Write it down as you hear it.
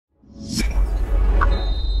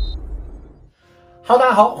Hello， 大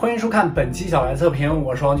家好，欢迎收看本期小白测评，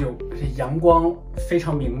我是王九。这阳光非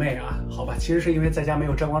常明媚啊，好吧，其实是因为在家没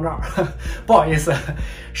有遮光罩，不好意思。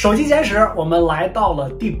手机简史，我们来到了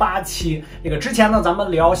第8期。之前呢，咱们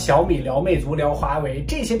聊小米、聊魅族、聊华为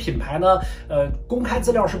这些品牌呢，公开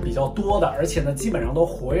资料是比较多的，而且呢，基本上都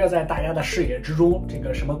活跃在大家的视野之中。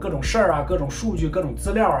什么各种事儿啊、各种数据、各种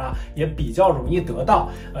资料啊，也比较容易得到。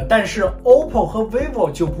但是 OPPO 和 vivo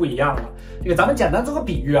就不一样了。咱们简单做个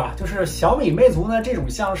比喻啊，就是小米、魅族呢，这种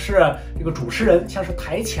像是主持人，像是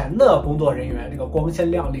台前的工作人员，光鲜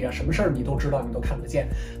亮丽啊，什么事儿你都知道，你都看得见。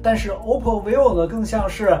但是 OPPO、vivo 呢，更像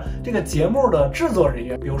是节目的制作人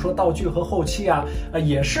员，比如说道具和后期啊，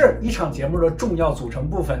也是一场节目的重要组成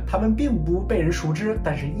部分。他们并不被人熟知，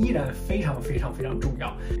但是依然非常重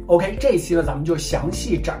要。OK， 这一期呢，咱们就详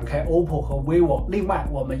细展开 OPPO 和 vivo。另外，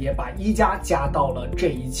我们也把一加加到了这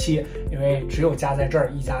一期，因为只有加在这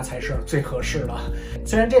儿，一加才是最合适的。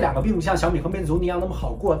虽然这两个并不像小米和魅族那样那么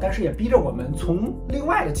好过，但是也逼着我们从另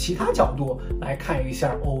外的其他角度来看一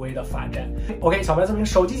下 OV 的发展。OK， 小白测评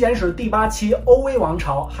手机简史第8期 OV 王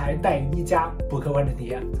朝还带一加不客观的体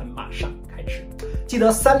验，咱们马上开始。记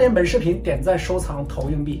得3连本视频点赞、收藏、投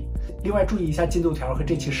硬币。另外注意一下进度条和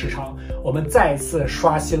这期时长，我们再次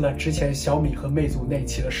刷新了之前小米和魅族那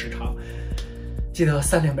期的时长。记得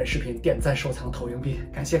3连本视频点赞、收藏、投硬币，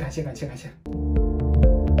感谢。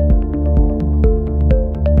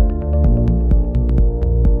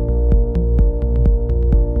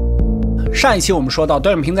上一期我们说到，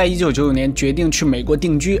段永平在1999年决定去美国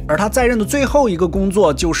定居，而他在任的最后一个工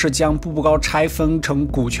作就是将步步高拆分成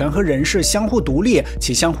股权和人事相互独立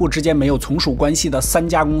且相互之间没有从属关系的3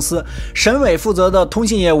家公司。沈伟负责的通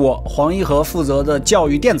信业务，黄一禾负责的教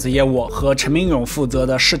育电子业务和陈明勇负责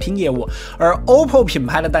的视听业务。而 OPPO 品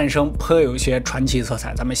牌的诞生颇有一些传奇色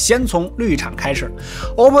彩，咱们先从绿厂开始。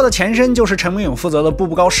OPPO 的前身就是陈明勇负责的步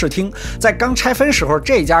步高视听，在刚拆分时候，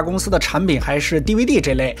这家公司的产品还是 DVD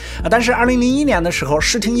这类，但是2001年的时候，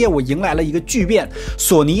视听业务迎来了一个巨变，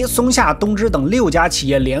索尼、松下、东芝等6家企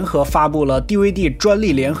业联合发布了 DVD 专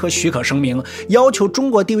利联合许可声明，要求中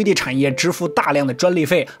国 DVD 产业支付大量的专利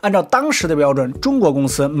费。按照当时的标准，中国公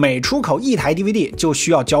司每出口1台 DVD 就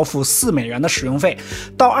需要交付4美元的使用费。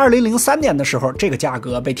到2003年的时候，这个价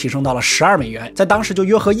格被提升到了12美元，在当时就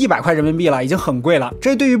约合100块人民币了，已经很贵了。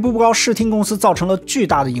这对于步步高视听公司造成了巨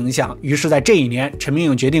大的影响。于是在这一年，陈明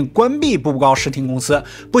勇决定关闭步步高视听公司。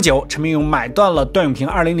不久，陈明勇买断了段永平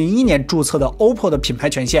2001年注册的 OPPO 的品牌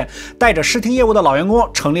权限，带着视听业务的老员工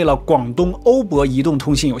成立了广东欧博移动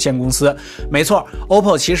通信有限公司。没错，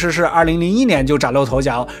 OPPO 其实是2001年就崭露头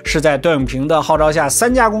角，是在段永平的号召下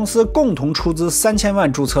，3家公司共同出资3000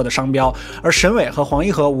万注册的商标，而沈伟和黄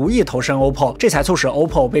一禾无意投身 OPPO， 这才促使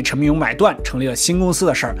OPPO 被陈明勇买断，成立了新公司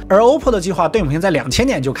的事儿。而 OPPO 的计划，段永平在2000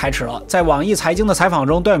年就开始了。在网易财经的采访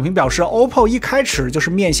中，段永平表示 ，OPPO 一开始就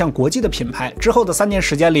是面向国际的品牌，之后的3年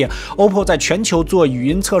时间里 ，OPPO 在全球做语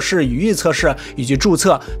音测试、语义测试以及注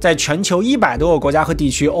册，在全球100多个国家和地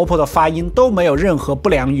区 ，OPPO 的发音都没有任何不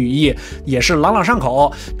良语义，也是朗朗上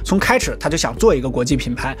口。从开始他就想做一个国际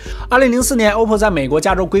品牌。2004年 ，OPPO 在美国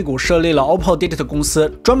加州硅谷设立了 OPPO Digital 公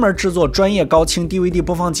司，专门制作专业高清 DVD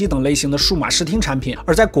播放机等类型的数码视听产品。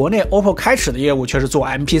而在国内 ，OPPO 开始的业务却是做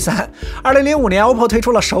MP3。2005年 ，OPPO 推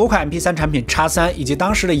出了首款 MP3 产品 X3， 以及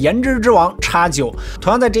当时的颜值之王 X9。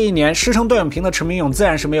同样在这一年，师承段永平的陈明勇自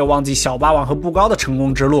然是没有忘记小霸王和步高的成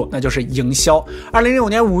功之路，那就是营销。2005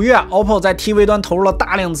年5月 ，OPPO 在 TV 端投入了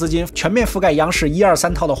大量资金，全面覆盖央视1、2、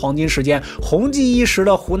3套的黄金时间，红极一时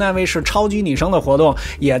的湖南卫视超级女声的活动，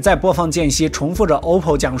也在播放间隙重复着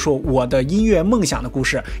OPPO 讲述我的音乐梦想的故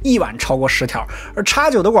事，一晚超过10条。而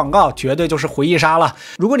X9 的广告绝对就是回忆杀了。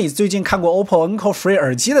如果你最近看过 OPPO Encore Free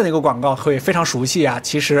耳机的那个广告，会非常熟悉啊。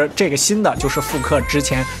其实这个新的就是复刻之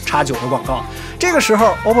前 X9 的广告。这个时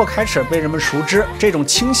候 ，OPPO 开始被人们熟知，这种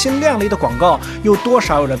清新亮丽的广告又多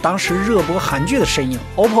少有着当时热播韩剧的身影。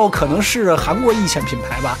OPPO 可能是韩国一线品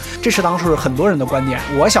牌吧，这是当时很多人的观点。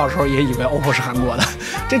我小时候也以为 OPPO 是韩国的，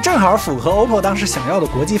这正好符合 OPPO 当时想要的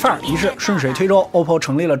国际范儿。于是顺水推舟 ，OPPO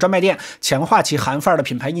成立了专卖店，强化其韩范儿的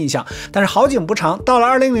品牌印象。但是好景不长，到了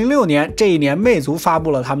2006年，这一年魅族发布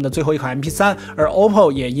了他们的最后一款 MP3， 而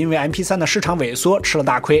OPPO 也因为 MP3 的市场萎缩吃了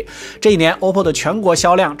大亏。这一年 ，OPPO 的全国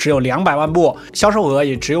销量只有200万部，销售额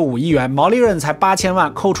也只有5亿元，毛利润才8000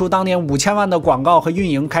万，扣除当年5000万的广告和运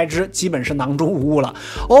营开支基本是囊中无物了。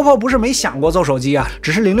OPPO 不是没想过做手机啊，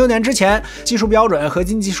只是06年之前，技术标准、核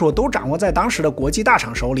心技术都掌握在当时的国际大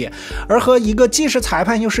厂手里，而和一个既是裁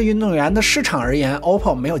判又是运动员的市场而言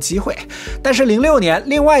 ，OPPO 没有机会。但是06年，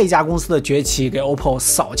另外一家公司的崛起给 OPPO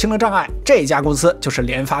扫清了障碍，这家公司就是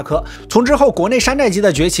联发科。从之后国内山寨机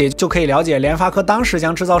的崛起，就可以了解联发科当时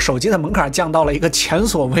将制造手机的门槛降到了一个前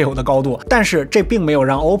所未有的高度。但是这并没有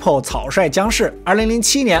让 OPPO 草率将势。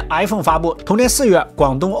2007年 iPhone 发布，同年4月，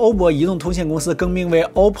广东欧博移动通信公司更名为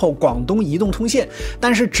OPPO 广东移动通信。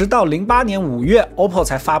但是直到08年5月 ，OPPO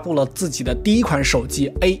才发布了自己的第一款手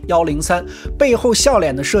机 A103，背后笑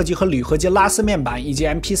脸的设计和铝合金拉丝面板以及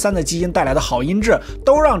MP3 的基因带来的好音质，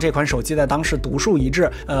都让这款手机在当时独树一帜。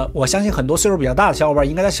我相信很多岁数比较大的小伙伴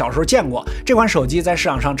应该在小时候见过这款手机，在市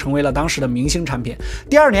场上成为了当时的明星产品。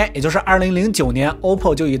第二年，也就是2009年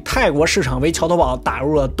 ，OPPO 就以泰国市场为桥头堡，打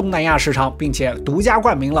入了东南亚市场，并且独家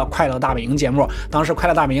冠名了《快乐大本营》节目。当时《快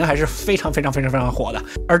乐大本营》还是非常火的。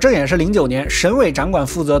而这也是09年，省委掌管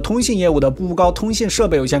负责通信业务的步步高通信设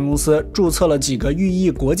备有限公司注册了几个寓意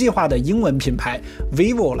国际化的英文品牌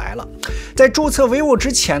 ，vivo 来了。在注册 vivo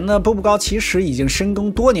之前呢，步步高其实已经深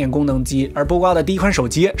耕多年功能机，而步步高的第一款手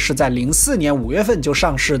机是在04年5月份就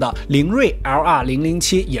上市的灵锐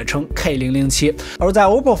LR007， 也称 K007。而在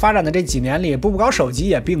OPPO 发展的这几年里，步步高手机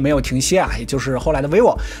也并没有停歇啊，也就是后来的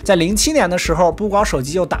vivo。在07年的时候，步步高手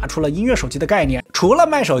机又打出了音乐手机的概念。除了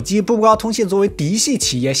卖手机，步步高通信作为嫡系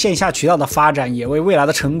企业，线下渠道的发展也为未来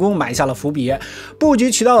的成功埋下了伏笔。布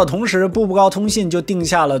局渠道的同时，步步高通信就定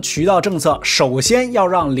下了渠道政策，首先要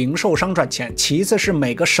让零售商赚钱，其次是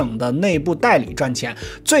每个省的内部代理赚钱，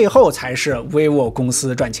最后才是 vivo 公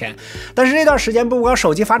司赚钱。但是这段时间步步高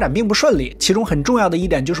手机发展并不顺利，其中很重要的一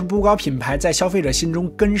点就是步步高品牌在消费者心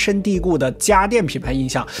中根深蒂固的家电品牌印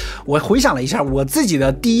象。我回想了一下，我自己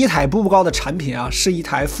的第一台步步高的产品啊，是一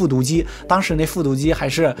台复读机，当时那复读机还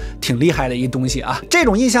是挺厉害的一东西啊。这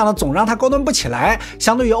种印象呢，总让它高端不起来。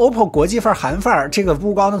相对于 OPPO 国际范儿、韩范儿，这个步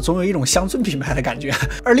步高呢，总有一种乡村品牌的感觉。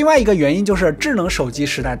而另外一个原因就是智能手机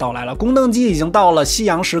时代到来了，功能机已经到了夕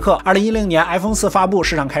阳时刻。2010年 iPhone 4发布，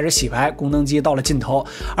市场开始洗牌，功能机到了尽头。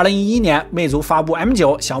2011年，魅族发布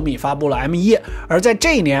M9， 小米发布了 M1， 而在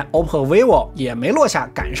这一年 ，OPPO、vivo 也没落下，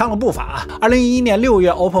赶上了步伐。2011年6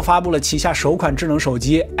月 ，OPPO 发布了旗下首款智能手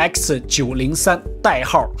机 X903，代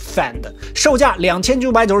号 Find， 售价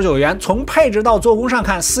2999元。从配置到做工上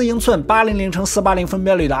看，4英寸800×480分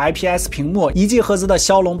辨率的 IPS 屏幕，1G 赫兹的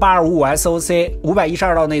骁龙8255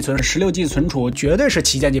 SoC，512道内存，16G 存储，绝对是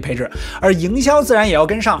旗舰级配置。而营销自然也要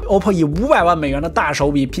跟上 ，OPPO 以500万美元的大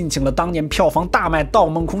手笔聘请了当年票房大卖《盗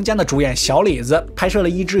梦空间》的主演小李子，拍摄了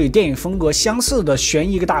一支与电影风格相似的悬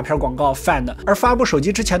疑大片广告 Find。而发布手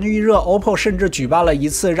机之前的预热 ，OPPO 甚至举办了一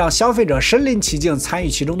次让消费者身临其境参与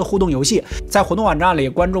其中的互动游戏，在活动网站里，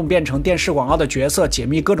观众变成电视广告的角色，解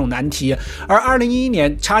密各种难题。而2011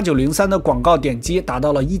年 X903 的广告点击达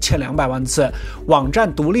到了1200万次，网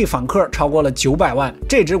站独立访客超过了900万。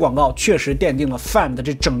这支广告确实奠定了 Find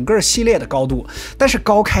这整个系列的高度。但是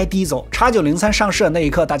高开低走 ，X903 上市的那一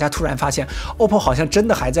刻，大家突然发现 ，OPPO 好像真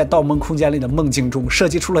的还在《盗梦空间》里的梦境中，设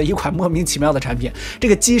计出了一款莫名其妙的产品。这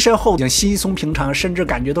个机身后颈稀松平常，甚至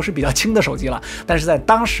感觉都是比较轻的手机了，但是在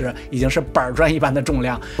当时已经是板砖一般的重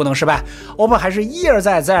量，不能失败。OPPO 还是一而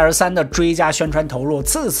再再而三的追加宣传投入，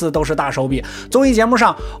次次都是大手笔。综艺节目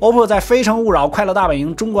上 ，OPPO 在《非诚勿扰》、《快乐大本营》、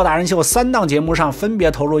《中国达人秀》3档节目上分别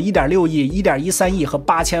投入1.6亿、1.13亿和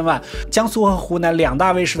8000万。江苏和湖南2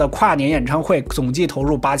大卫视的跨年演唱会总计投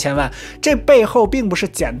入8000万。这背后并不是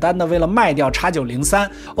简单的为了卖掉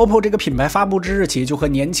X903，OPPO 这个品牌发布之日起就和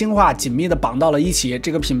年轻化紧密的绑到了一起。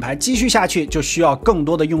这个品牌继续下去就需要更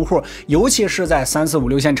多的用户，尤其是在3、4、5、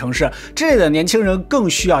6线城市，这里的年轻人更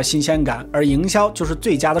需要新鲜感，而营销就是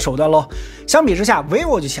最佳的手段喽。相比之下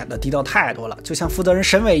 ，vivo 就显得低调太多了，就像负责人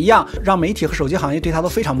沈伟一样，让媒体和手机行业对他都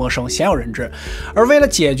非常陌生，鲜有人知。而为了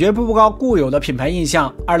解决步步高固有的品牌印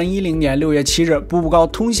象，2010年6月7日，步步高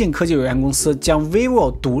通信科技有限公司将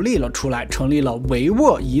vivo 独立了出来，成立了维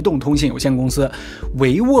沃移动通信有限公司。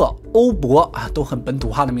维沃、欧博啊，都很本土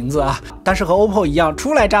化的名字啊。但是和 OPPO 一样，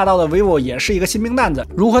初来乍到的 vivo 也是一个新兵蛋子，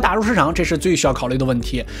如何打入市场，这是最需要考虑的问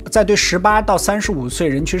题。在对18到35岁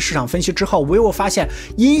人群市场分析之后 ，vivo 发现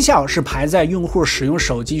音效是排在用户使用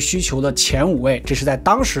手机需求的前5位，这是在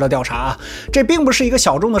当时的调查啊。这并不是一个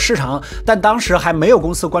小众的市场，但当时还没有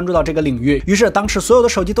公司关注到这个领域。于是当时所有的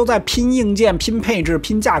手机都在拼硬件、拼配置、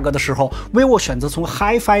拼价格的时候 ，vivo 选择从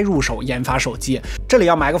HiFi 入手研发手机。这里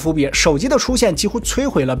要埋个伏笔，手机的出现几乎摧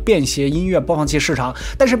毁了便携音乐播放器市场，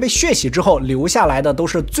但是被血洗之后留下来的都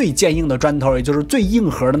是最坚硬的砖头，也就是最硬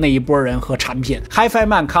核的那一波人和产品 ，HiFi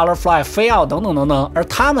Man、Colorfly、Fail 等等等等，而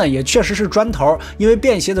他们也确实是砖头。头，因为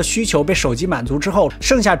便携的需求被手机满足之后，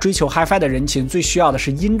剩下追求 HiFi 的人群最需要的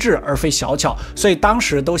是音质而非小巧，所以当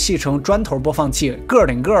时都戏称砖头播放器，个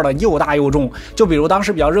顶个的又大又重。就比如当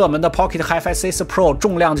时比较热门的 Pocket HiFi C4 Pro，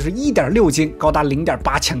 重量就是 1.6 斤，高达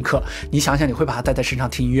0.8千克。你想想，你会把它带在身上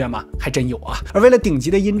听音乐吗？还真有啊！而为了顶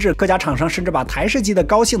级的音质，各家厂商甚至把台式机的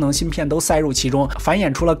高性能芯片都塞入其中，繁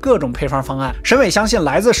衍出了各种配方方案。沈伟相信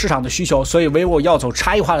来自市场的需求，所以 vivo 要走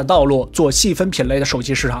差异化的道路，做细分品类的手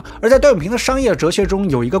机市场。而在段永平的商业哲学中，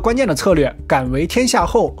有一个关键的策略：敢为天下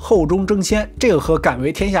后，后中争先。这个和敢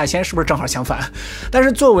为天下先是不是正好相反？但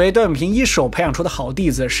是作为段永平一手培养出的好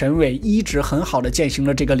弟子，沈伟一直很好的践行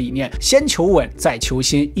了这个理念，先求稳再求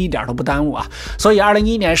新，一点都不耽误啊！所以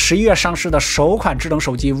2011年11月上市的首款智能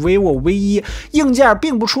手机 vivo V1， 硬件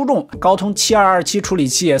并不出众，高通7227处理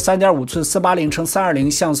器， 3.5 寸 480x320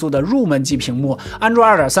 像素的入门级屏幕，安卓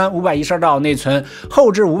 2.3 512兆内存，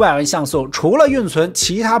后置500万像素，除了运存，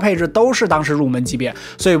其他配置都是当时入门级别。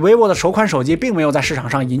所以 vivo 的首款手机并没有在市场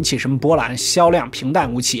上引起什么波澜，销量平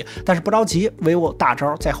淡无奇。但是不着急， vivo 大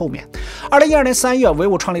招在后面。2012年3月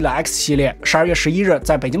vivo 创立了 X 系列，12月11日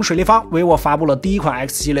在北京水立方 vivo 发布了第一款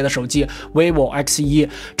X 系列的手机 vivo X1。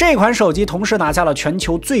这款手机同时拿下了全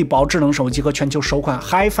球最薄智能手机和全球首款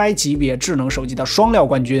HiFi 级别智能手机的双料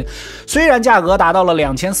冠军。虽然价格达到了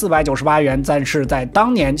2498元，但是在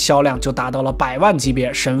当年销量就达到了100万级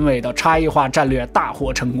别。沈伟的差异化战略大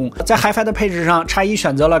获成功。在 HiFi 的配置上，X1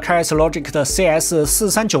选择了 Keras Logic 的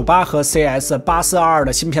CS4398 和 CS8422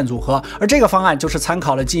 的芯片组合，而这个方案就是参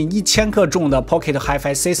考了近1000克重的 Pocket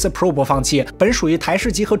HiFi C4 Pro 播放器，本属于台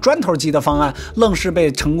式机和砖头机的方案，愣是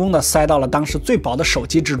被成功的塞到了当时最薄的手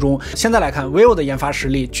机之中。现在来看 vivo 的研发实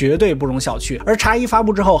力绝对不容小觑。而X1发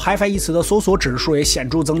布之后 HiFi 一词的搜索指数也显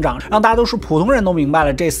著增长，让大多数普通人都明白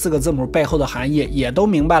了这4个字母背后的含义，也都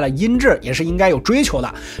明白了音质也是应该有追求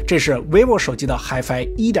的。这是 vivo 手机的 HiFi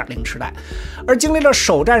 1.0 时代。而经历了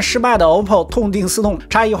首战失败的 OPPO 痛定思痛，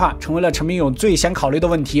差异化成为了陈明勇最先考虑的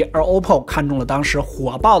问题，而 OPPO 看中了当时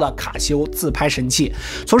火爆的卡西欧自拍神器。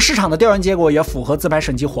从市场的调研结果也符合自拍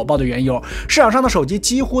神器火爆的缘由，市场上的手机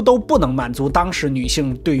几乎都不能满足当时女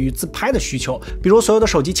性对于自拍的需求，比如所有的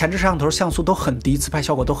手机前置摄像头像素都很低，自拍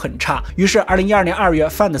效果都很差。于是2012年2月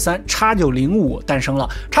Find 3 X905 诞生了。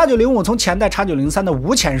X905 从前代 X903 的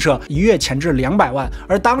无前摄，一月前置200万，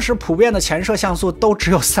而当时普遍的前摄像素都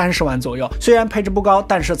只有30万左右。虽然配置不高，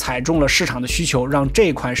但是踩中了市场的需求，让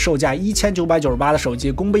这款售价1998的手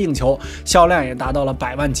机供不应求，销量也达到了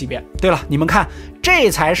100万级别。对了，你们看，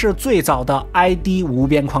这才是最早的 ID 无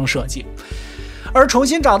边框设计。而重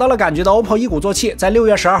新找到了感觉的 OPPO 一鼓作气，在6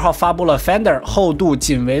月12号发布了 Finder， 厚度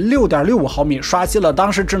仅为 6.65 毫米，刷新了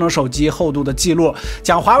当时智能手机厚度的记录。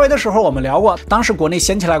讲华为的时候我们聊过，当时国内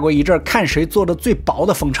掀起来过一阵看谁做的最薄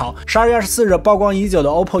的风潮。12月24日曝光已久的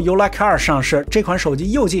OPPO Ulike 2上市，这款手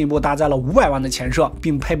机又进一步搭载了500万的前摄，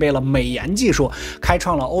并配备了美颜技术，开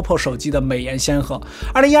创了 OPPO 手机的美颜先河。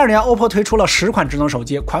2012年 OPPO 推出了10款智能手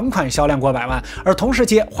机，款款销量过100万，而同时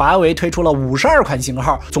期华为推出了52款型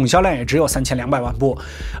号，总销量也只有3200万部。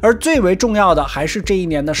而最为重要的还是这一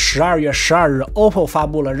年的12月12日 OPPO 发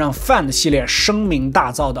布了让 Find 系列声名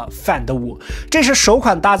大噪的 Find 5，这是首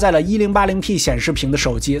款搭载了 1080p 显示屏的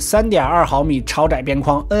手机， 3.2 毫米超窄边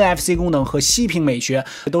框， NFC 功能和息屏美学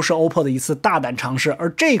都是 OPPO 的一次大胆尝试。而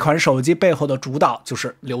这款手机背后的主导就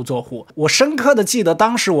是刘作虎。我深刻的记得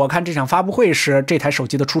当时我看这场发布会时，这台手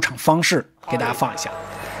机的出场方式，给大家放一下。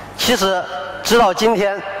其实直到今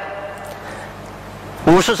天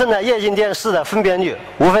50寸的液晶电视的分辨率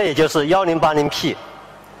无非也就是 1080p，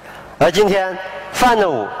 而今天 Find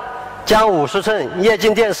 5将50寸液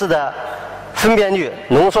晶电视的分辨率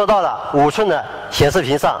浓缩到了5寸的显示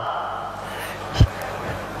屏上。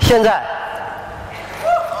现在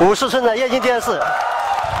50寸的液晶电视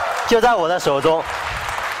就在我的手中。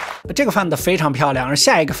这个 Find 非常漂亮，而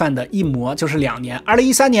下一个 Find 一磨就是2年。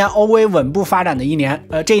2013年 OV 稳步发展的一年，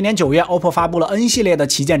这一年9月 OPPO 发布了 N 系列的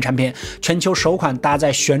旗舰产品，全球首款搭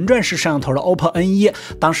载旋转式摄像头的 OPPO N1，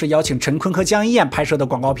 当时邀请陈坤和江一燕拍摄的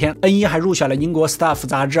广告片。N1 还入选了英国 Staff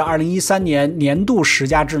杂志2013年年度10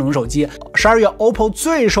佳智能手机。12月 OPPO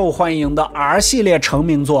最受欢迎的 R 系列成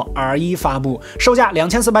名作 R1 发布，售价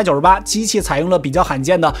2498，机器采用了比较罕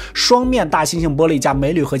见的双面大猩猩玻璃加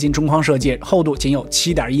镁铝合金中框设计，厚度仅有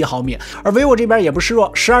7.1毫米。而 vivo 这边也不示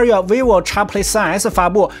弱，12月 vivo X Play 3S 发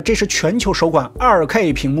布，这是全球首款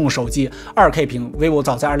 2K 屏幕手机。2K 屏 vivo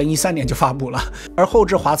早在2013年就发布了，而后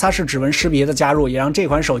置滑擦式指纹识别的加入，也让这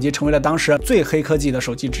款手机成为了当时最黑科技的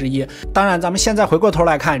手机之一。当然，咱们现在回过头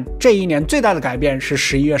来看，这一年最大的改变是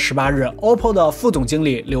11月18日 ，OPPO 的副总经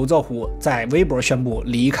理刘作虎在微博宣布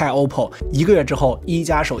离开 OPPO。1个月之后，一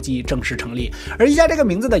加手机正式成立。而一加这个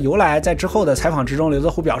名字的由来，在之后的采访之中，刘作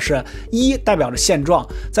虎表示，一代表着现状，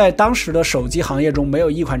在当时的手机行业中，没有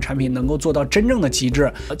一款产品能够做到真正的极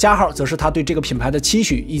致。加号则是他对这个品牌的期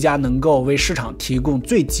许，一加能够为市场提供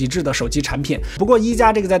最极致的手机产品。不过，一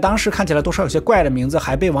加这个在当时看起来多少有些怪的名字，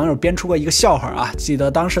还被网友编出过一个笑话啊！记得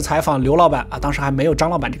当时采访刘老板啊，当时还没有张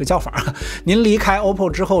老板这个叫法。您离开 OPPO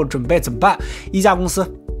之后准备怎么办？一加公司，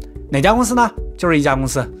哪家公司呢？就是一家公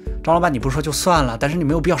司。张老板，你不说就算了，但是你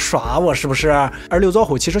没有必要耍我，是不是？而刘作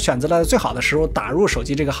虎其实选择了最好的时候打入手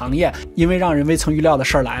机这个行业，因为让人未曾预料的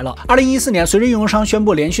事儿来了。2014年，随着运营商宣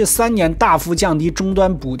布连续3年大幅降低终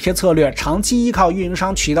端补贴策略，长期依靠运营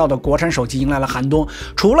商渠道的国产手机迎来了寒冬。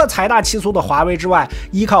除了财大气粗的华为之外，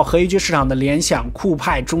依靠核心区市场的联想、酷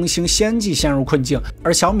派、中兴相继陷入困境，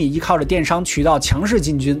而小米依靠着电商渠道强势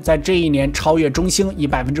进军，在这一年超越中兴，以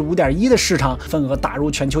5.1%的市场份额打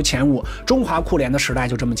入全球前5，中华酷联的时代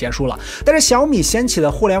就这么结束了。但是小米掀起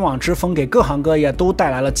的互联网之风给各行各业都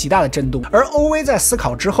带来了极大的震动，而 OV 在思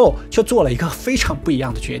考之后却做了一个非常不一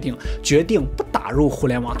样的决定不打入互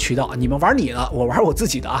联网渠道，你们玩你的，我玩我自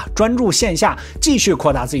己的啊，专注线下，继续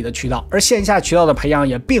扩大自己的渠道。而线下渠道的培养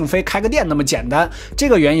也并非开个店那么简单，这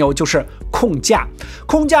个缘由就是控价。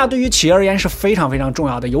控价对于企业而言是非常非常重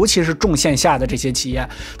要的，尤其是重线下的这些企业，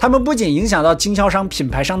他们不仅影响到经销商、品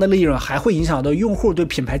牌商的利润，还会影响到用户对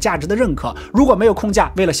品牌价值的认可。如果没有控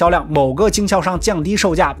价，为了销量，某个经销商降低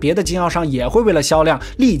售价，别的经销商也会为了销量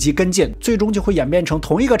立即跟进，最终就会演变成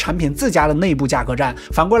同一个产品自家的内部价格战，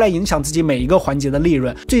反过来影响自己每一个环节的利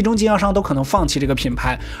润，最终经销商都可能放弃这个品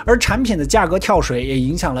牌。而产品的价格跳水也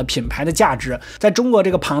影响了品牌的价值。在中国这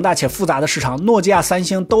个庞大且复杂的市场，诺基亚、三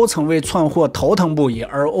星都曾为窜货头疼不已，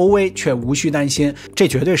而 OV 却无需担心，这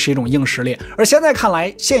绝对是一种硬实力。而现在看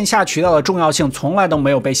来，线下渠道的重要性从来都没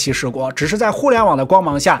有被稀释过，只是在互联网的光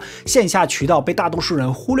芒下，线下渠道被大多数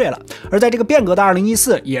人忽略了。而在这个变革的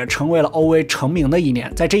2014，也成为了 OV 成名的一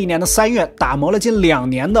年。在这一年的3月，打磨了近2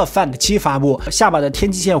年的 Find 7发布，下巴的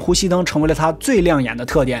天际线呼吸灯成为了它最亮眼的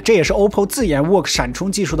特点，这也是 OPPO 自研 Work 闪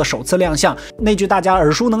充技术的首次亮相。那句大家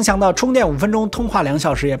耳熟能详的充电5分钟，通话2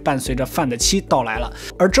小时也伴随着 Find 7到来了。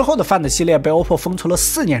而之后的 Find 系列被 OPPO 封存了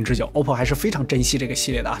4年之久， OPPO 还是非常珍惜这个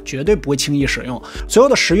系列的，绝对不会轻易使用。随后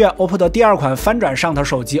的10月， OPPO 的第2款翻转上头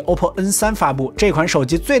手机 OPPO N3 发布，这款手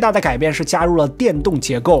机最大的改变是加入了电动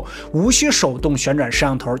结构，无需手动旋转摄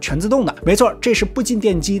像头，全自动的。没错，这是不进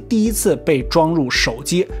电机第一次被装入手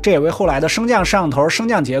机，这也为后来的升降摄像头、升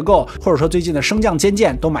降结构，或者说最近的升降肩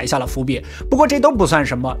键都埋下了伏笔。不过这都不算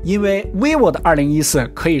什么，因为 vivo 的2014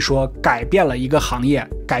可以说改变了一个行业，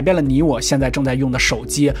改变了你我现在正在用的手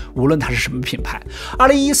机，无论它是什么品牌。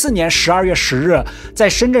2014年12月10日，在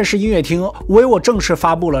深圳市音乐厅 vivo 正式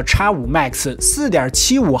发布了 X5 Max，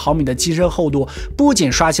 4.75毫米的机身厚度，不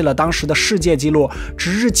仅刷新了当时的世界纪录，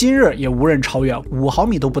直至今日也无人超越5毫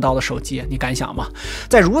米都不到的手机，你敢想吗？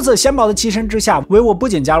在如此纤薄的机身之下， vivo 不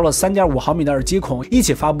仅加入了 3.5毫米的耳机孔，一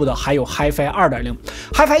起发布的还有 HiFi 2.0。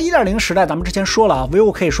 HiFi 1.0 时代咱们之前说了啊，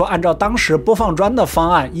 vivo 可以说按照当时播放砖的方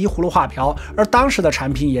案依葫芦画瓢，而当时的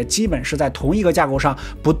产品也基本是在同一个架构上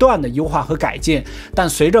不断的优化和改进。但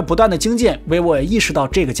随着不断的精进， vivo 也意识到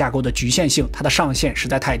这个架构的局限性，它的上限实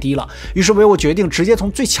在太低了。于是 vivo 决定直接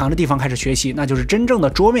从最强的地方开始学习，那就是真正的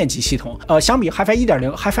桌面级系统。相比 HiFi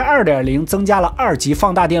 1.0， HiFi 2.0 增加了2级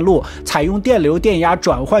放大电路，采用电流、电压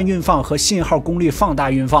转换运放和信号功率放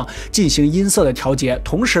大运放进行音色的调节，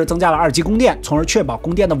同时增加了2级供电，从而确保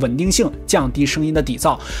供电的稳定性，降低声音的底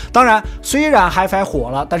噪。当然，虽然 HiFi 火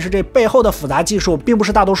了，但是这背后的复杂技术并不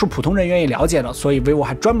是大多数普通人愿意了解的，所以 vivo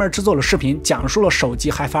还专门制作了视频，讲述了手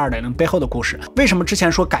机 HiFi 2.0 背后的故事。为什么之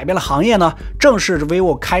前说改变了行业呢？正是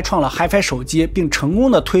vivo 开创了 HiFi 手机，并成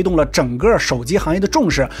功的推动了整个手机行业的重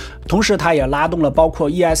视，同时它也拉动了包括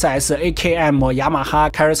ESS、AKM、雅马哈、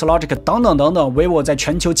Keras Logic 等等 vivo 在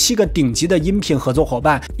全球7个顶级的音频合作伙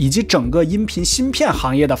伴，以及整个音频芯片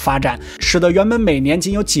行业的发展，使得原本每年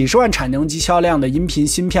仅有几十万产能及销量的音频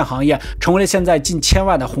芯片行业，成为了现在近1000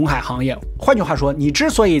万的红海行业。换句话说，你你之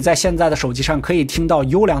所以在现在的手机上可以听到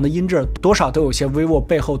优良的音质，多少都有些 vivo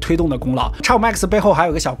背后推动的功劳。X5 Max 背后还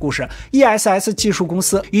有个小故事 ，ESS 技术公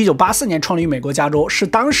司1984年创立于美国加州，是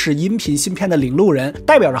当时音频芯片的领路人，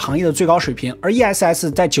代表着行业的最高水平。而 ESS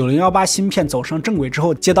在9018芯片走上正轨之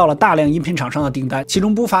后，接到了大量音频厂商的订单，其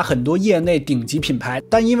中不乏很多业内顶级品牌。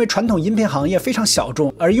但因为传统音频行业非常小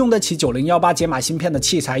众，而用得起9018解码芯片的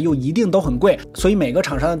器材又一定都很贵，所以每个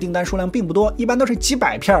厂商的订单数量并不多，一般都是几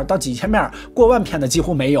百片到几千片，过万片的几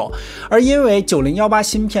乎没有。而因为9018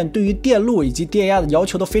芯片对于电路以及电压的要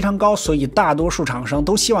求都非常高，所以大多数厂商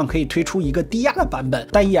都希望可以推出一个低压的版本。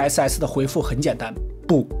但 ESS 的回复很简单，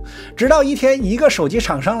不。直到一天，一个手机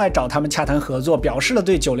厂商来找他们洽谈合作，表示了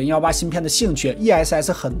对9018芯片的兴趣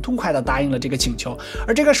 ，ESS 很痛快地答应了这个请求。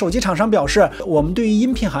而这个手机厂商表示，我们对于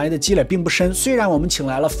音频行业的积累并不深，虽然我们请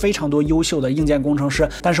来了非常多优秀的硬件工程师，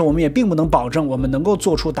但是我们也并不能保证我们能够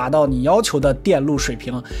做出达到你要求的电路水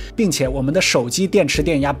平，并且我们的手机电池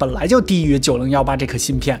电压本来就低于9018这颗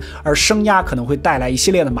芯片，而升压可能会带来一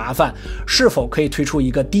系列的麻烦，是否可以推出一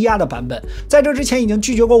个低压的版本？在这之前已经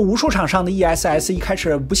拒绝过无数厂商的 ESS 一开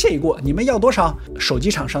始不屑一顾，你们要多少？手机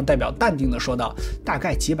厂商代表淡定地说道，大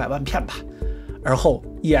概几百万片吧。而后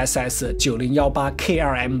ESS 9018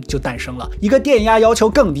 K2M 就诞生了，一个电压要求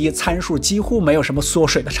更低、参数几乎没有什么缩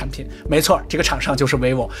水的产品。没错，这个厂商就是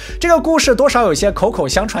vivo。这个故事多少有些口口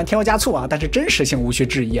相传、添油加醋啊，但是真实性无需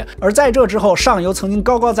质疑。而在这之后，上游曾经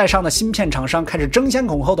高高在上的芯片厂商开始争先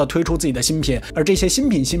恐后的推出自己的新品，而这些新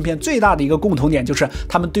品最大的一个共同点就是，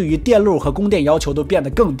他们对于电路和供电要求都变得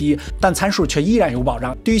更低，但参数却依然有保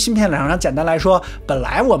障。对于芯片厂商简单来说，本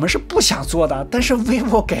来我们是不想做的，但是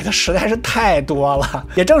vivo 给的实在是太多了。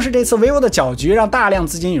也正是这次 vivo 的搅局，让大量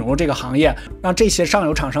资金涌入这个行业，让这些上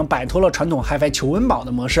游厂商摆脱了传统 HiFi 求温饱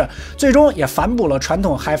的模式，最终也反哺了传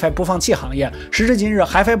统 HiFi 播放器行业。时至今日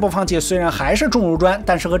 ，HiFi 播放器虽然还是重如砖，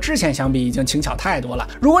但是和之前相比已经轻巧太多了。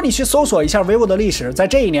如果你去搜索一下 vivo 的历史，在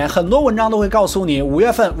这一年，很多文章都会告诉你，5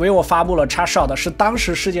月份 vivo 发布了 X-Shot， 是当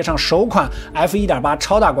时世界上首款 f1.8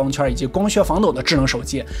 超大光圈以及光学防抖的智能手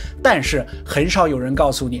机。但是很少有人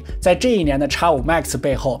告诉你，在这一年的 X5 Max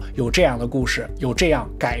背后有这样的故事，有这样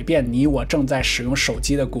改变你我正在使用手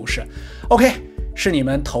机的故事。OK，是你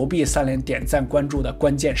们投币3连点赞关注的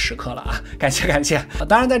关键时刻了啊！感谢。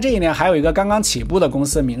当然，在这一年还有一个刚刚起步的公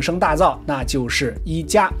司名声大噪，那就是一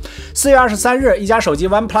加。4月23日，一加手机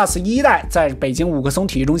OnePlus 1代在北京5棵松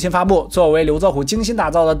体育中心发布。作为刘泽虎精心打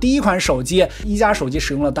造的第一款手机，一加手机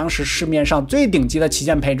使用了当时市面上最顶级的旗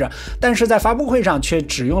舰配置，但是在发布会上却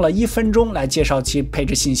只用了1分钟来介绍其配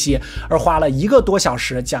置信息，而花了1个多小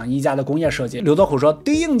时讲一加的工业设计。刘泽虎说，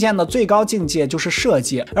对硬件的最高境界就是设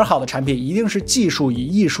计，而好的产品一定是技术与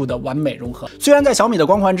艺术的完美融合。虽然在小米的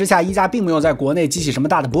光环之下，一加并没有在国内激起什么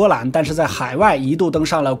大的波澜，但是在海外一度登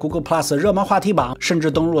上了 Google Plus 热门话题榜，甚至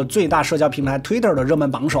登入了最大社交平台 Twitter 的热门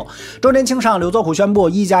榜首。周年庆上，刘泽虎宣布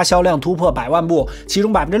一加销量突破100万部，其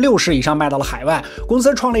中60%以上卖到了海外。公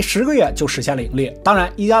司创立10个月就实现了盈利。当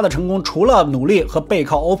然，一加的成功除了努力和背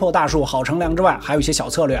靠 OPPO 大树好乘凉之外，还有一些小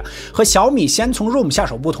策略。和小米先从 ROM 下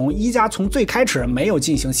手不同，一加从最开始没有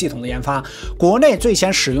进行系统的研发，国内最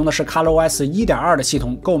先使用的是 ColorOS 1.2的系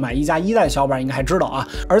统，购买一加1代的小伙伴应该还知道啊。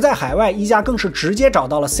而在海外，一加更是直接找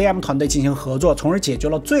到了 CM 团队进行合作，从而解决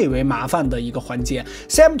了最为麻烦的一个环节。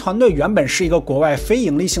CM 团队原本是一个国外非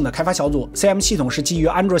盈利性的开发小组 ，CM 系统是基于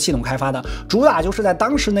安卓系统开发的，主打就是在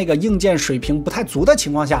当时那个硬件水平不太足的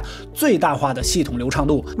情况下，最大化的系统流畅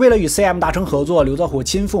度。为了与 CM 达成合作，刘泽虎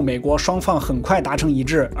亲赴美国，双方很快达成一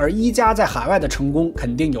致。而一加在海外的成功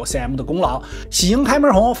肯定有 CM 的功劳。喜迎开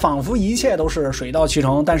门红，仿佛一切都是水到渠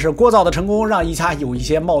成，但是聒噪的成功让一加有一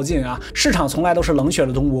些冒进啊。市场从来都是冷血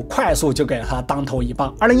的动物，快速就给了他当头一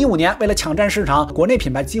棒。2015年，为了抢占市场，国内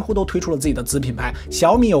品牌几乎都推出了自己的子品牌，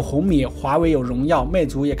小米有红米，华为有荣耀，魅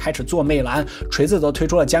族也开始做魅蓝，锤子则推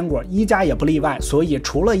出了坚果，一加也不例外。所以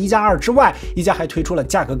除了一加2之外，一加还推出了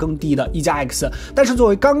价格更低的一加 X。但是作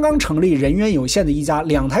为刚刚成立、人员有限的一加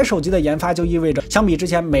，2台手机的研发就意味着相比之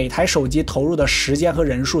前每台手机投入的时间和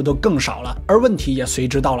人数都更少了，而问题也随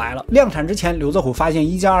之到来了。量产之前，刘泽虎发现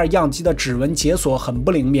一加2样机的指纹解锁很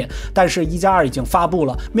不灵敏，但是一加2已经发布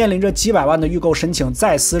了，面临着几百万的预购申请，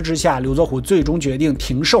在思之下，刘泽虎最终决定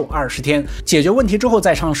停售20天，解决问题之后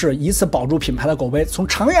再上市，以此保住品牌的口碑。从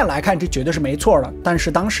长远来看，这绝对是没错的。但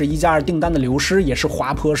是当时一加2订单的流失也是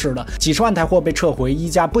滑坡式的，几十万台货被撤回，一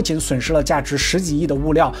加不仅损失了价值10几亿的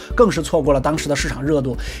物料，更是错过了当时的市场热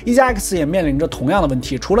度。一加 X 也面临着同样的问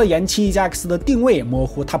题，除了延期，一加 X 的定位也模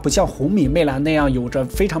糊，它不像红米、魅蓝那样有着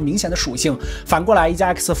非常明显的属性。反过来，一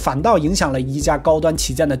加 X 反倒影响了一加高端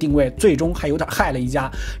旗舰的定位，最终还有点害了一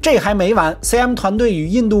加。这还没完 ，CM 团队与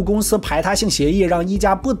印度公司排他性协议，让一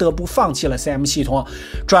加不得不放弃了 CM 系统，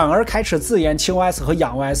转而开始自研轻 OS 和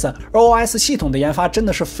养 OS。而 OS 系统的研发真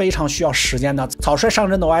的是非常需要时间的，草率上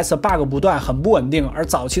阵的 OS bug 不断，很不稳定，而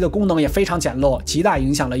早期的功能也非常简陋，极大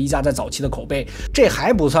影响了一加在早期的口碑。这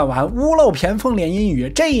还不算完，屋漏偏逢连阴雨，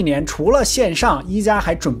这一年除了线上，一加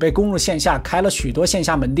还准备攻入线下，开了许多线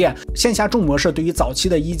下门店。线下重模式对于早期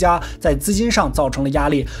的一加在资金上造成了压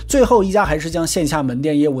力，最后一加还是将线下门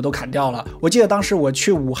店业务都砍掉了。我记得当时我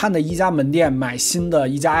去武汉的一加门店买新的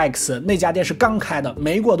一加 X， 那家店是刚开的，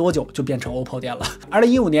没过多久就变成 OPPO 店了。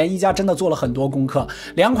2015年一加真的做了很多功课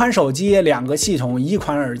，2款手机、2个系统、1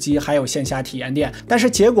款耳机，还有线下体验店，但是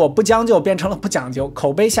结果不将就变成了不讲究，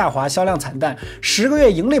口碑下滑，销量惨淡，10个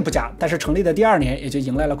月盈利不佳，但是成立的第2年也就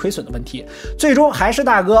迎来了亏损的问题。最终还是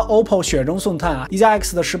大哥 OPPO 雪中送炭啊！一加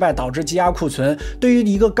X 的失败导致积压库存，对于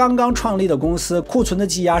一个刚刚创立的公司，库存的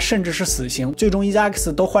积压甚至是死刑。最终一加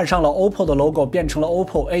X 都换上了 OPPO 的 logo， 变成了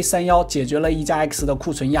OPPO A31， 解决了一加 X 的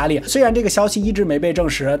库存压力。虽然这个消息一直没被证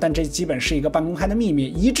实，但这基本是一个半公开的秘密。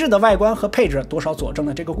一致的外观和配置多少佐证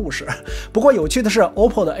了这个故事。不过有趣的是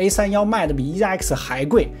 ，OPPO 的 A31卖的比一加 X 还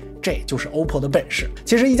贵。这就是 OPPO 的本事。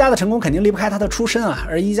其实一加的成功肯定离不开它的出身啊，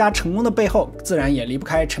而一加成功的背后自然也离不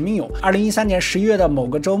开陈明勇。2013年11月的某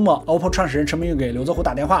个周末 ，OPPO 创始人陈明勇给刘作虎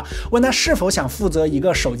打电话，问他是否想负责一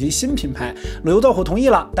个手机新品牌。刘作虎同意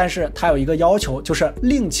了，但是他有一个要求，就是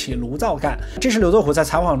另起炉灶干。这是刘作虎在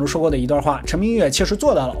采访中说过的一段话，陈明勇也确实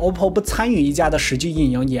做到了。OPPO 不参与一加的实际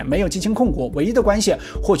运营，也没有进行控股，唯一的关系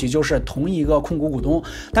或许就是同一个控股股东，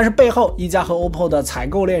但是背后一加和 OPPO 的采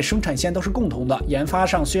购链、生产线都是共同的。研发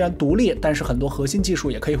上虽然独立，但是很多核心技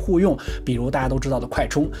术也可以互用，比如大家都知道的快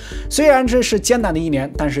充。虽然这是艰难的一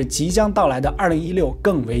年，但是即将到来的2016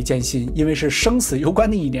更为艰辛，因为是生死攸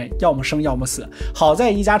关的一年，要么生要么死。好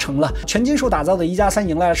在一加成了，全金属打造的一加3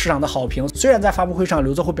迎来了市场的好评。虽然在发布会上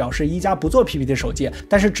刘作虎表示一加不做 PPT 手机，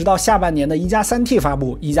但是直到下半年的一加 3T 发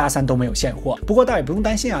布，一加3都没有现货。不过倒也不用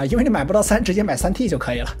担心啊，因为你买不到3，直接买 3T 就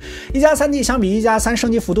可以了。一加 3T 相比一加3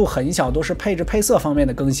升级幅度很小，都是配置配色方面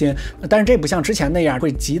的更新，但是这不像之前那样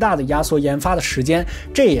会极大的压缩研发的时间，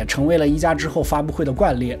这也成为了一加之后发布会的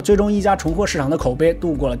惯例。最终一加重获市场的口碑，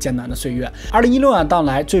度过了艰难的岁月。2016年到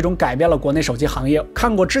来，最终改变了国内手机行业。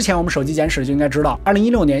看过之前我们手机简史就应该知道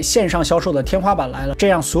，2016年线上销售的天花板来了，这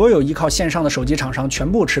让所有依靠线上的手机厂商全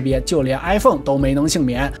部吃瘪，就连 iPhone 都没能幸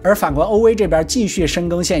免。而反观 OV 这边继续深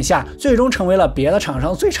耕线下，最终成为了别的厂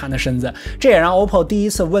商最馋的身子。这也让 OPPO 第一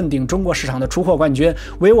次问鼎中国市场的出货冠军。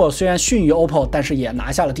vivo 虽然逊于 OPPO， 但是也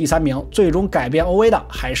拿下了第3名。最终改变 OV 的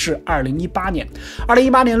还是2018年。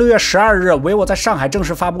2018年6月12日 ，vivo 在上海正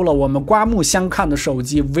式发布了我们刮目相看的手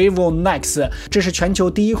机 vivo Nex， 这是全球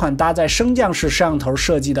第一款搭载升降式摄像头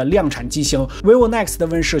设计的量产机型。vivo Nex 的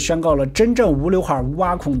问世宣告了真正无刘海无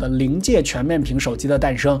挖孔的临界全面屏手机的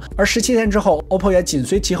诞生。而17天之后 ，OPPO 也紧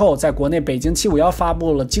随其后，在国内北京751发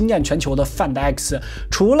布了惊艳全球的 Find X。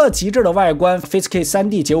除了极致的外观、FaceK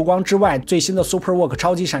 3D 结构光之外，最新的 SuperWork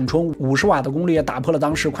超级闪充50瓦的功率也打破了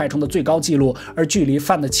当时快充的最高纪录。而距离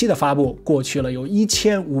Find 7的发布过去了有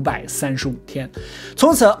1535天，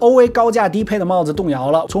从此 OV 高价低配的帽子动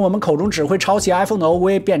摇了，从我们口中只会抄袭 iPhone 的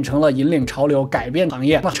OV 变成了引领潮流、改变行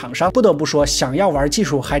业。那厂商不得不说，想要玩技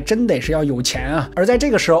术还真得是要有钱啊！而在这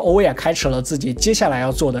个时候 ，OV 也开始了自己接下来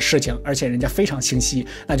要做的事情，而且人家非常清晰，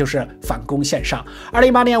那就是反攻线上。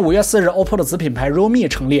2018年5月4日 ，OPPO 的子品牌 realme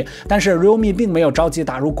成立，但是 realme 并没有着急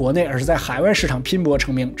打入国内，而是在海外市场拼搏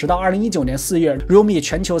成名。直到2019年4月 ，realme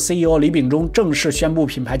全球 CEO 李秉忠正式宣布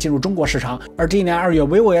品牌进入中国市场。而这一年2月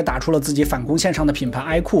 ，vivo 也打出了自己反攻线上的品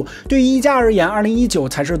牌 iQOO。对于一加而言，2019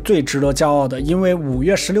才是最值得骄傲的，因为5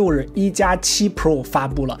月16日，一加7 Pro 发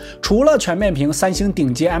布了。除了全面屏，三星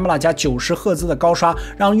顶级 AMOLED 加90赫兹的高刷，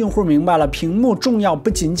让用户明白了屏幕重要不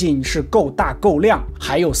仅仅是够大够亮，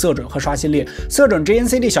还有色准和刷新率。色准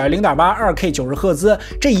GNCD 小于 0.8，2K 90赫兹，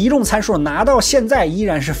这一众参数拿到现在依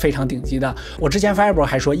然是非常顶级的。我之前发一波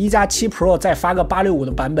还说，一加7 Pro 再发个865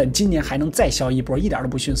的版本，今年还能再销一波，一点都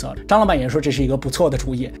不逊色。张老板也说这是一个不错的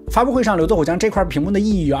主意。发布会上，刘作虎将这块屏幕的意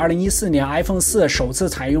义与2014年 iPhone 4首次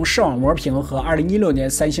采用视网膜屏和2016年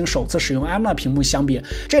三星首次使用 AMOLED 屏幕相比，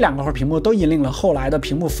这2块屏幕都引领了后来的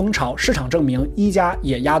屏幕风潮。市场证明一加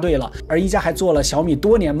也押对了，而一加还做了小米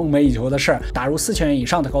多年梦寐以求的事儿，打入4000元以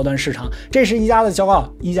上的高端市场，这是一加的骄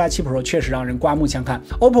傲。一加7 Pro 确实让人刮目相看。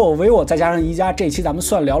OPPO、vivo 再加上一加，这期咱们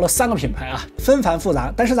算聊了3个品牌啊，纷繁复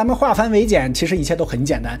杂，但是咱们化繁为简，其实一切都很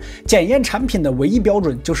简单。检验产品的唯一标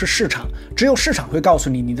准就是市场，只有市场会告诉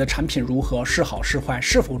你你的产品如何，是好是坏，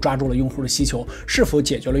是否抓住了用户的需求，是否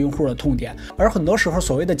解决了用户的痛点。而很多时候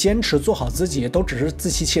所谓的坚持做好自己都只是自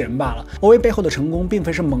欺欺人罢了。OA 背后的成功并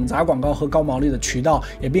非是猛砸广告和高毛利的渠道，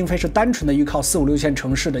也并非是单纯的依靠4、5、6线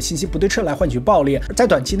城市的信息不对称来换取暴利。在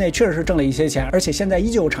短期内确实是挣了一些钱，而且现在依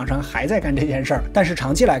旧有厂商还在干这件事儿，但是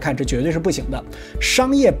长期来看这绝对是不行的。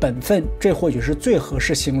商业本分，这或许是最合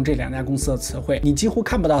适形容这2家公司的词汇。你几乎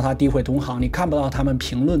看不到他诋毁同行，你看不到他们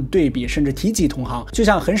评论对比甚至提及同行，就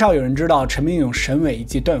像很少有人知道陈明勇、沈伟以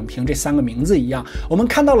及段永平这3个名字一样。我们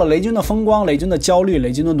看到了雷军的风光、雷军的焦虑、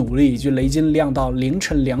雷军的努力以及雷军亮到凌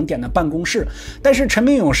晨2点的办公室，但是陈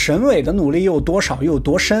明勇、沈伟的努力又有多少又有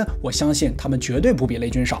多深？我相信他们绝对不比雷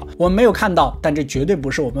军少。我们没有看到，但这绝对不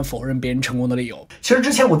是我们否认别人成功的理由。其实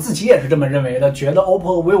之前我自己也是这么认为的，觉得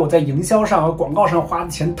OPPO 和 vivo 在营销上和广告上花的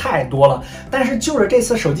钱太多了。但是就着这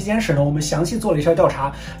次手机简史呢，我们详细做了一下调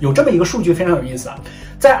查，有这么一个数据非常有意思啊。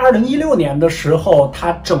在2016年的时候，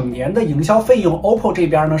它整年的营销费用 OPPO 这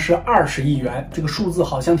边呢是20亿元，这个数字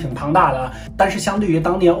好像挺庞大的啊。但是相对于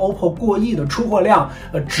当年 OPPO 过亿的出货量，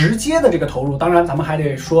直接的这个投入，当然咱们还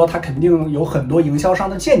得说它肯定有很多营销商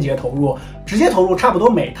的间接投入，直接投入差不多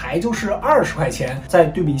每台就是20块钱。再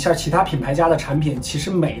对比一下其他品牌家的产品，其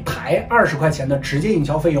实每台20块钱的直接营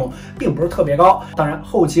销费用并不是特别高，当然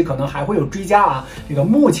后期可能还会有追加啊。这个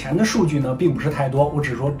目前的数据呢并不是太多，我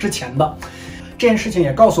只说之前的。这件事情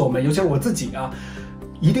也告诉我们，尤其是我自己啊，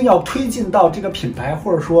一定要推进到这个品牌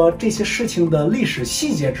或者说这些事情的历史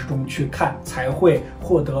细节之中去看，才会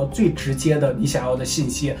获得最直接的你想要的信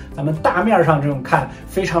息。咱们大面上这种看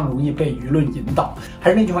非常容易被舆论引导。还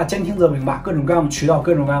是那句话，兼听则明吧，各种各样的渠道，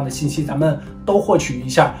各种各样的信息咱们都获取一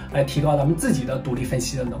下，来提高咱们自己的独立分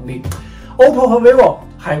析的能力。OPPO 和 vivo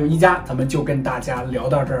还有一加，咱们就跟大家聊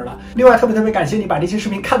到这儿了。另外特别感谢你把这期视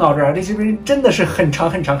频看到这儿，这期视频真的是很长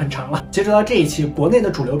了。截止到这一期，国内的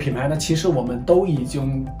主流品牌呢，其实我们都已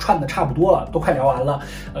经串的差不多了，都快聊完了。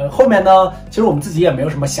后面呢，其实我们自己也没有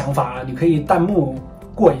什么想法，你可以弹幕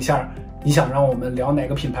过一下。你想让我们聊哪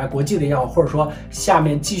个品牌，国际的也好，或者说下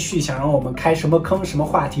面继续想让我们开什么坑、什么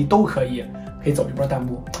话题都可以走一波弹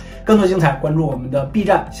幕。更多精彩，关注我们的 B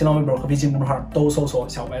站、新浪微博和微信公众号，都搜索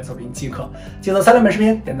小白测评即可。记得3连本视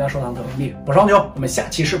频点赞、收藏、投币。我是王九，我们下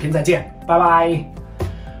期视频再见，拜拜。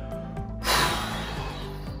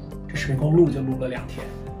这视频光录就录了2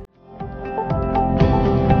天。